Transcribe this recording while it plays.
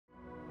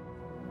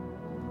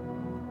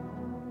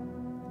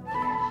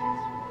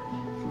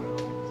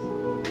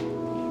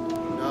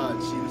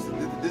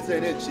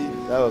ain't it, Chief.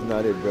 That was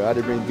not it, bro. I had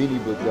to bring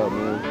Beanie Book out,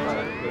 man.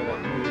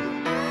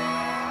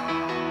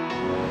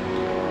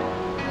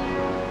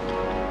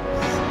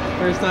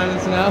 First time in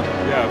SNL?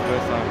 Yeah,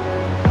 first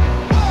time.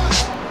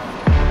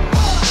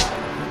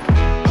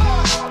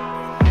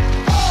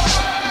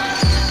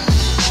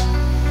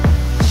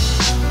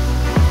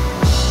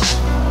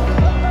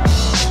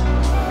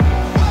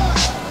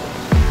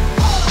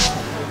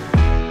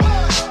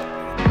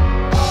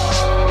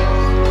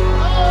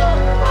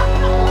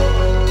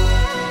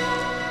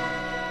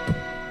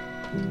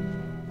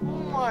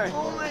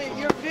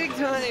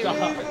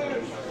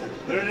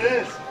 There it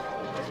is.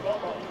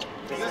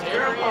 It's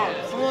terrible. Come on.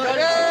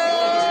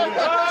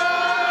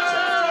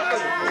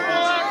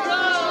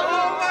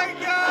 Oh my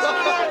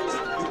God!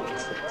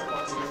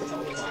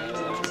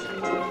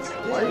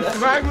 Why you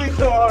smack me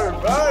so hard,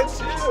 bro?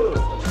 Chill.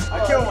 I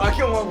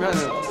can't walk behind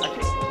him.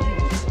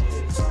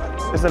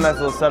 It's a nice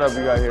little setup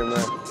you got here, man.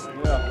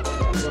 Yeah.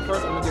 But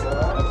first, I'm gonna get a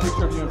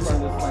picture of you in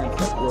front of this line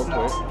stuff real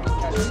quick.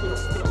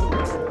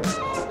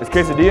 Is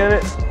quesadilla in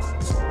it?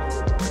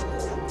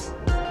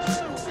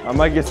 I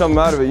might get something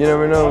out of it. You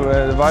never know,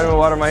 man. The vitamin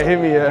water might hit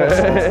me.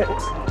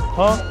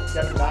 Huh?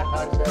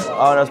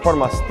 Oh, that's part of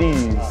my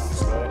steez.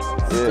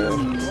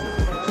 Yeah.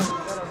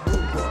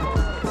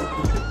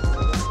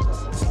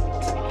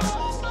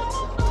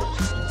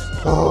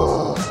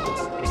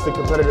 It's the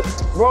competitive.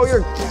 Bro,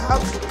 you're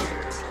cap.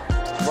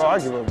 Bro, I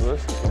give up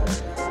this.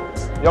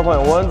 Y'all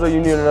playing ones or you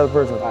need another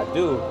person? I do.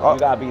 You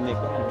gotta be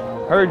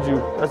nickel. Heard you.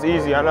 That's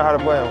easy. I know how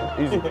to play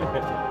them. Easy.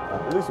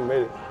 At least we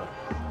made it.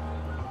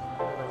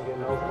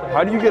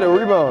 How do you get a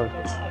rebound?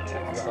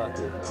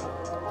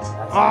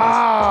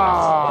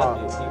 Ah!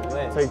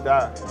 Take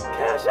that.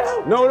 Cash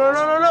out. No.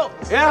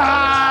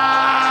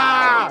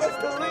 Yeah!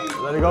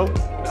 Let it go.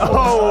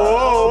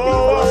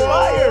 Oh,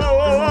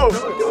 whoa.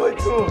 Do it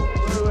to him.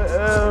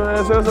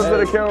 Man, say what's up to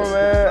the camera,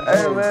 man.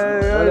 Hey,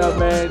 man. What up,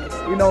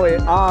 man? You know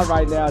it's on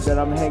right now that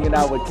I'm hanging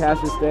out with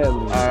Cassius Stanley.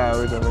 All right,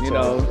 we're doing it. You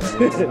know.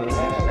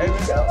 Hey, we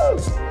go.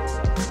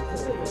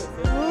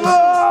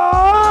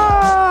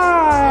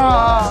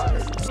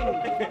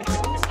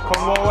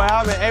 Come on, what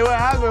happened? Hey, what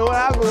happened? What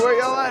happened? Where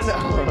y'all at now?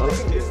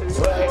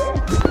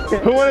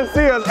 Who wanna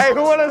see us? Hey,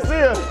 who wanna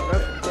see us?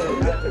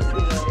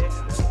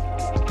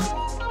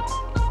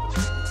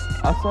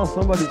 I saw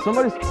somebody's,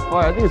 oh,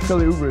 I think it's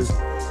Kelly Oubre.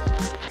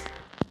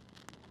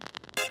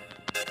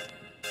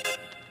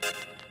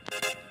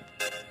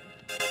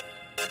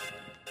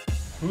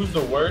 Who's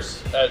the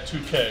worst at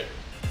 2K?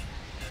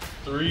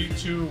 3,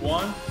 2,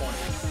 1, point.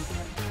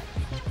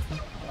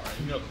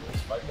 You know the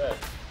rules, like that.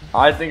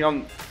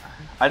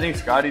 I think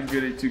Scotty's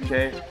good at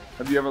 2K.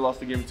 Have you ever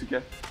lost a game of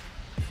 2K?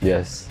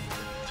 Yes.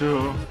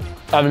 To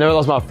I've never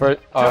lost my first.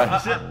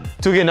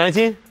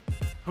 2K19?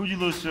 who'd you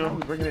lose to? We're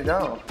breaking it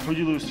down. Who'd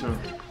you lose to?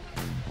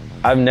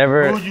 I've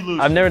never. Who'd you lose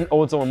I've to? never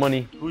owed someone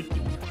money.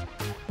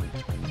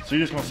 So you're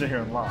just gonna sit here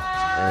and lie?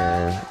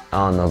 And I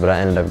don't know, but I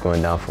ended up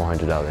going down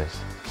 $400.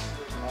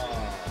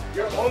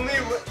 You're only.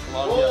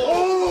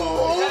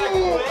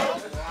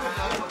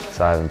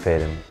 So I haven't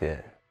paid him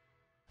yet.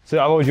 So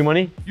I owed you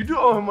money? You do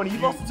owe him money. You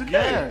lost to 2K.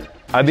 Yeah.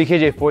 I beat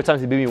KJ 4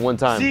 times. He beat me 1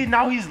 time. See,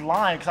 now he's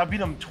lying because I beat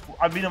him.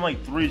 I beat him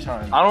like 3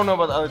 times. I don't know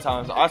about the other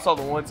times. I saw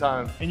the 1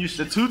 time. And you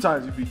The 2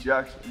 times you beat you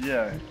actually.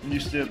 Yeah, and you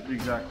still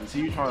exactly.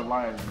 See, you trying to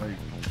lie like.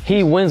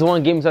 He wins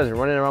 1 game, starts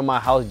running around my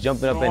house,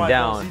 jumping up No, and I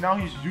don't. See, down.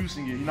 now he's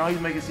juicing it. Now he's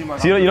making it seem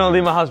like. So you don't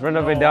leave my house,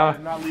 running up and No, I down?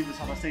 did not leave his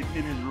house. I stayed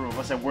in his room.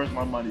 I said, "Where's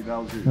my money?" That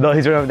was it. No,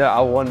 he's running up and down.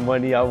 I won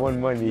money.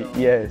 No.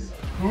 Yes.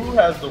 Who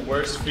has the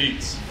worst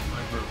feet in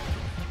my group?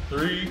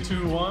 3,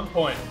 2, 1,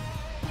 point.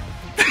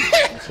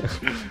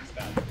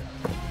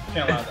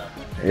 Can't lie that.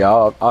 Yeah,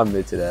 I'll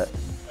admit to that. And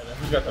then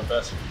who's got the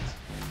best feet?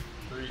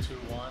 3, 2,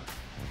 1.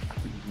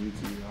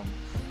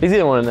 He's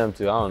either one of them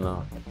two. I don't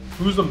know.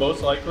 Who's the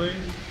most likely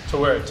to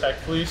wear a tech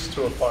fleece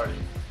to a party?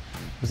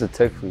 What's a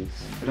tech fleece?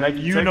 Like,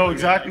 you know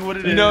exactly what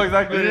it is. You know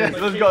exactly what it is.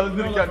 Like Let's he- go. Let's do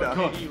you the know, like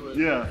countdown. a KD would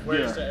Yeah,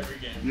 wears yeah. to every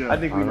game. Yeah. I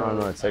think I we don't know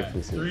know. what a tech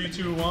fleece is. 3,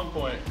 2, 1,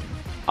 point.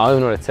 I don't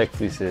even know what a tech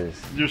fleece is.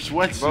 Your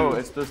sweatsuit. Bro,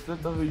 it's the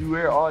stuff that you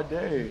wear all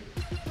day.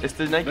 It's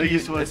the Nike. Nike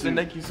It's the sweatsuit.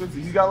 Nike sweatsuit.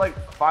 He's got like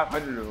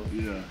 500 of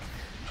them. Yeah.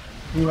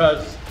 Who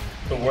has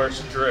the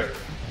worst drip?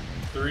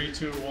 3,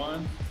 2,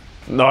 1.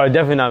 No,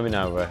 definitely not me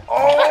now, bro.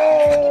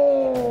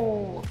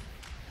 Oh!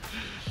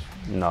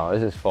 No,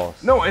 this is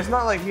false. No, it's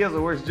not like he has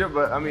the worst drip,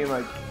 but I mean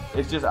like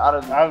it's just out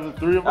of Out of the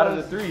 3 of out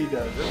us, of the 3 he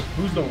does.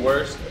 Who's the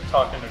worst at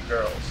talking to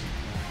girls?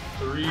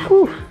 3,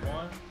 2,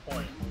 1,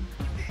 point.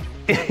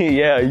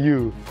 Yeah,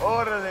 you.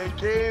 Order the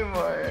game,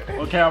 man.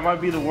 okay, I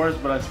might be the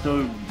worst, but I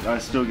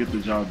still get the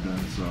job done.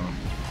 So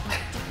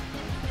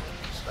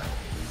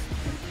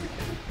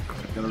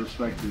gotta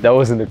respect it. That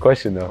wasn't the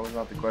question, That though. was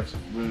not the question.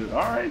 But,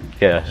 all right.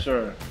 Yeah.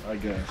 Sure. I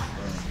guess.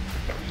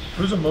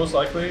 Who's the most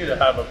likely to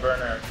have a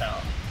burner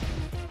account?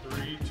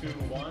 3, 2,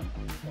 1, point.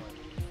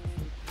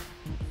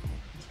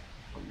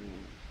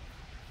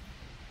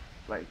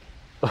 Like,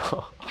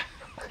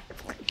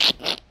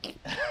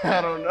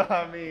 I don't know.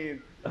 I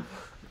mean,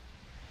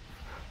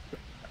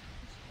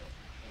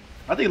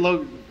 I think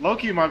low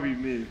key might be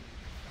me.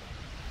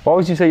 Why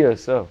would you say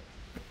yourself?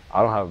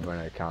 I don't have a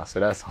burner account,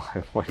 so that's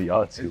like one of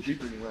y'all two.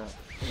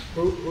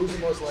 Who's the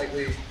most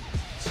likely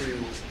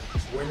to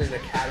win an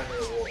Academy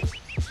Award?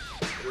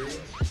 3,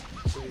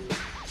 2,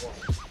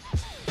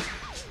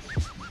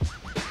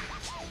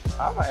 1.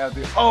 I might have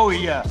to. Oh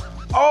yeah.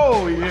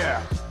 Oh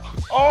yeah.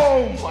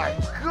 Oh my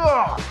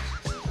God.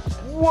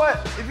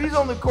 What? If he's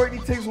on the court, he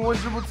takes one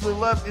dribble to the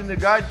left, and the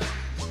guy,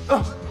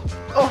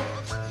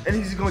 and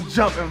he's gonna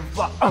jump and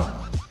fly.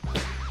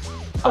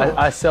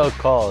 I sell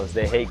calls.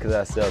 They hate because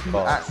I sell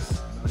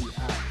calls.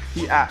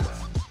 He acts.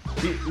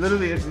 He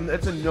literally, it's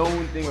a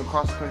known thing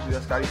across the country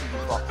that Scottie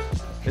Pippen falls.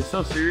 It's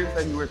so serious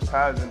that he wears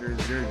pads under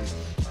his jersey.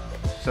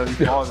 So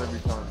he falls every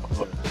time.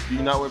 Do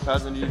you not wear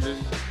pads under your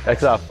jersey?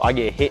 Except I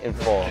get hit and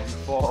fall. You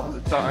fall all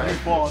the time. You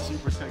fall, so you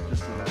protect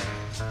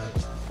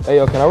yourself. Hey,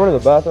 yo, can I run to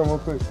the bathroom real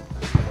quick?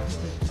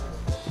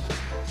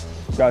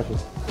 Gotcha.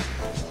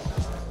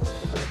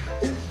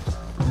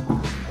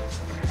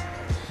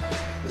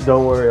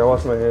 Don't worry, I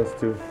wash my hands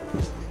too.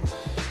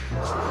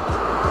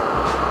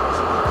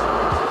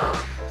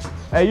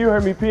 Hey, you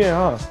heard me peeing,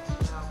 huh?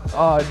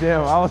 Oh,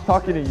 damn, I was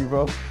talking to you,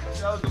 bro.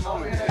 That was the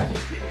moment.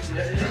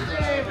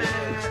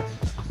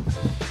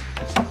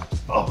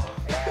 Oh.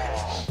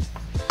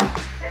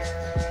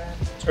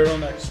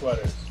 Turtleneck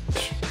sweaters.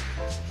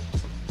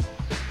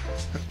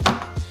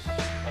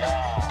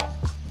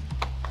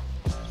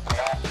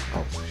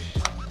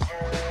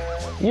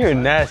 You're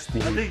nasty.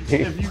 I think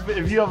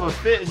if you have a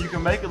fit and you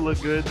can make it look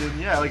good, then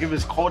yeah. Like if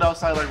it's cold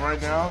outside, like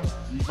right now,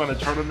 you find a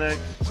turtleneck,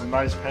 some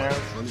nice pants.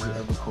 When is it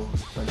ever cold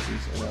like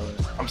this in LA?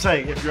 I'm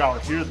saying if you're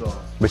out here though.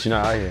 But you're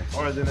not out here.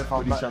 Or then if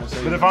I'm not,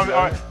 but if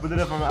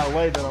I'm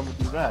LA, then I'm gonna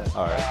do that.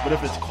 All right. But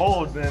if it's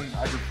cold, then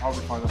I could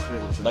probably find a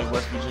fit. With it. Like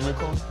West Virginia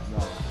cold?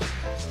 No.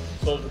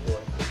 Soldier Boy.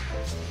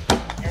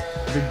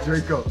 Big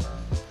Draco.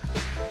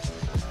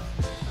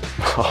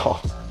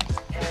 Oh.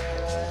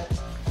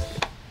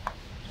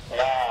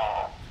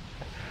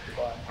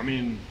 I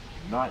mean,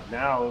 not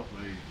now.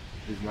 Like,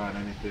 it's not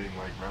anything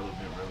like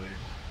relevant, really.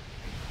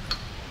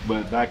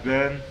 But back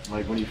then,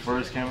 like when he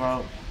first came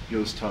out, it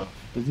was tough.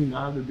 Does he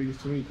not have the biggest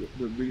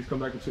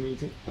comeback of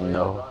 2018?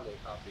 No.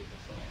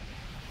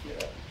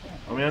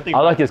 I mean, I think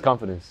I like his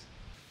confidence.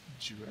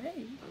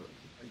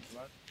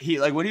 He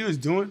like what he was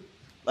doing,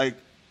 like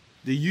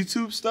the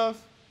YouTube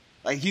stuff.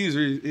 Like he was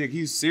really,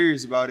 he was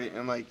serious about it,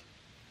 and like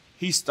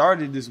he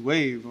started this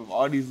wave of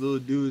all these little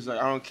dudes. Like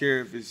I don't care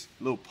if it's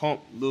little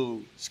pump,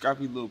 little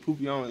scrappy, little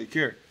poopy. I don't really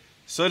care.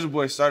 Soulja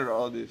Boy started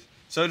all this.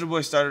 Soulja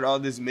Boy started all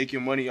this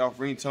making money off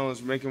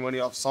ringtones, making money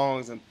off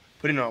songs, and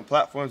putting it on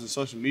platforms and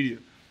social media.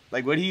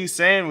 Like what he was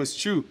saying was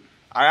true.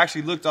 I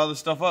actually looked all this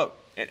stuff up,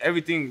 and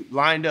everything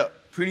lined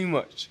up pretty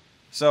much.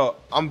 So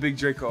I'm Big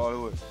Draco all the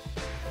way.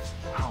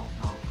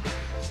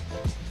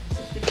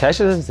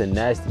 Cassius is a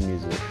nasty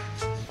music.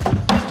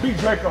 Big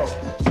Draco.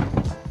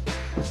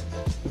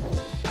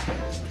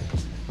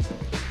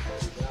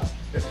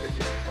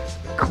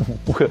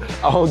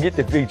 I don't get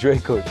the Big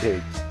Draco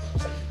thing.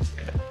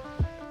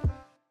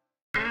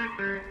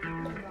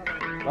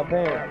 My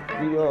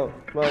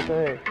pants, my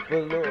pants,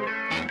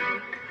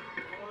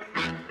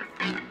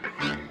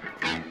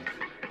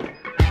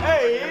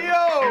 Hey, yo!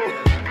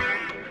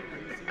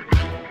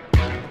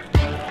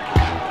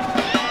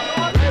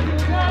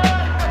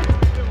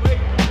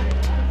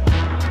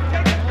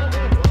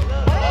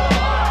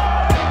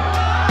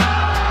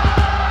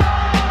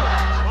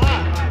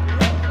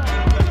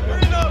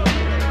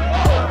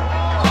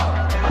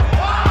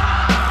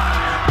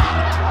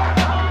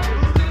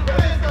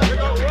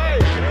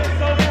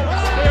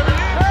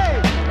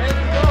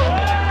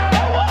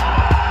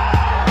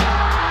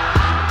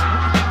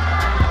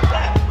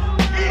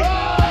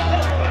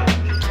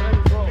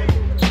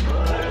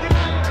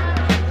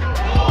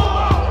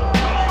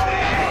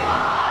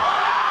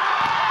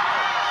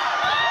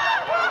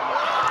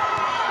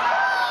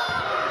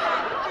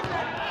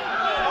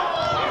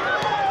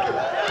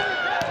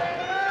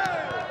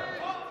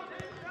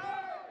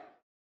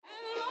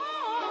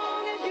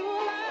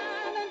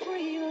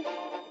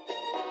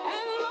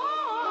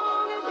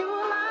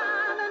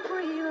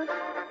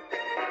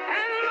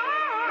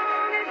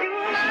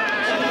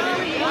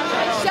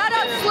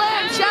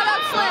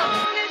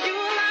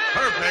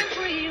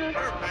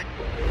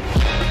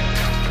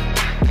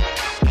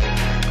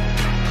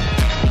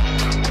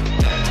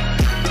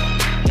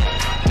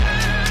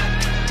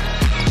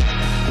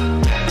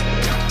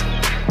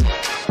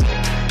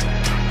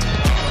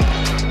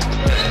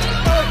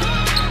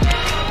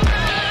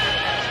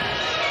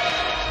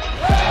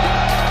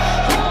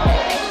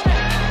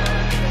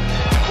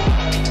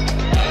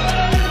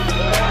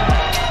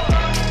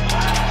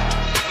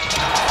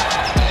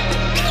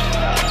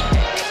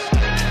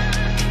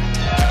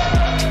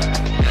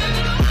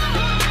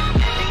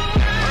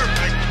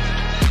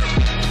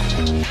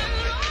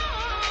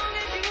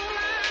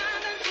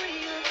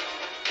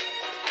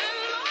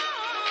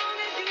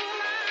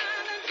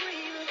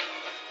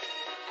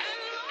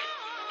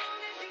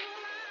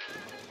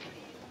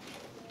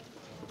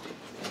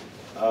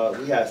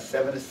 We had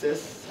 7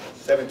 assists,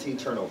 17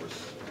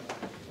 turnovers.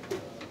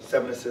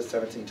 7 assists,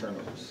 17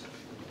 turnovers.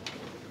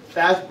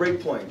 Fast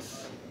break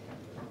points.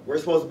 We're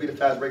supposed to be the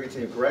fast breaking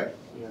team, correct?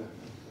 Yeah.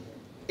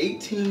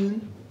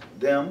 18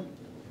 them,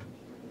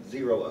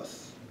 0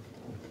 us.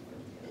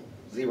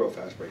 0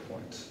 fast break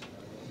points.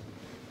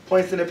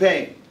 Points in the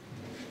paint.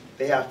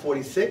 They have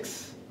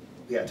 46,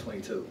 we had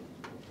 22.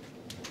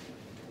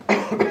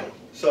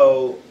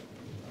 So,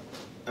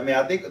 I mean,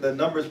 I think the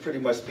numbers pretty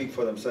much speak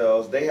for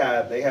themselves. They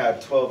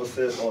had 12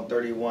 assists on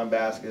 31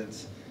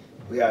 baskets.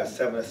 We had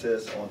 7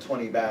 assists on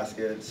 20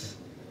 baskets.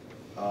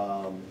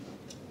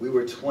 We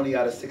were 20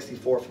 out of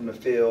 64 from the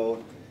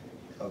field.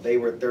 They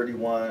were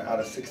 31 out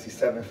of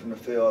 67 from the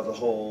field as a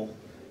whole.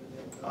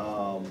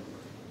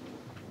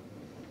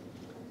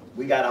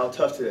 We got out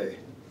tough today.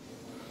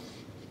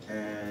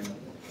 And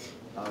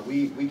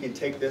we can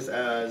take this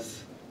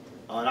as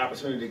an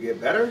opportunity to get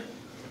better,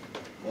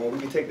 or we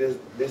can take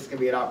this can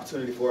be an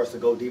opportunity for us to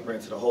go deeper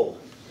into the hole.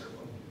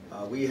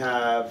 We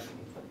have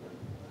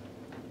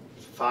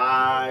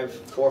 4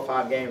 or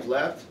 5 games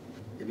left.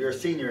 If you're a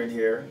senior in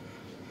here,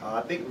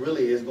 I think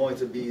really is going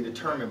to be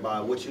determined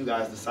by what you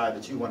guys decide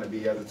that you want to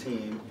be as a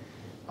team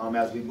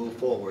as we move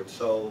forward.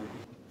 So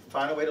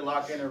find a way to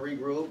lock in and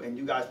regroup, and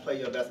you guys play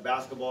your best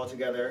basketball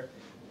together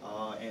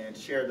and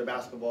share the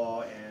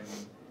basketball and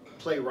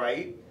play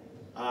right.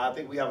 I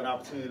think we have an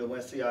opportunity to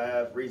win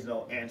CIF,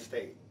 regional, and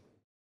state.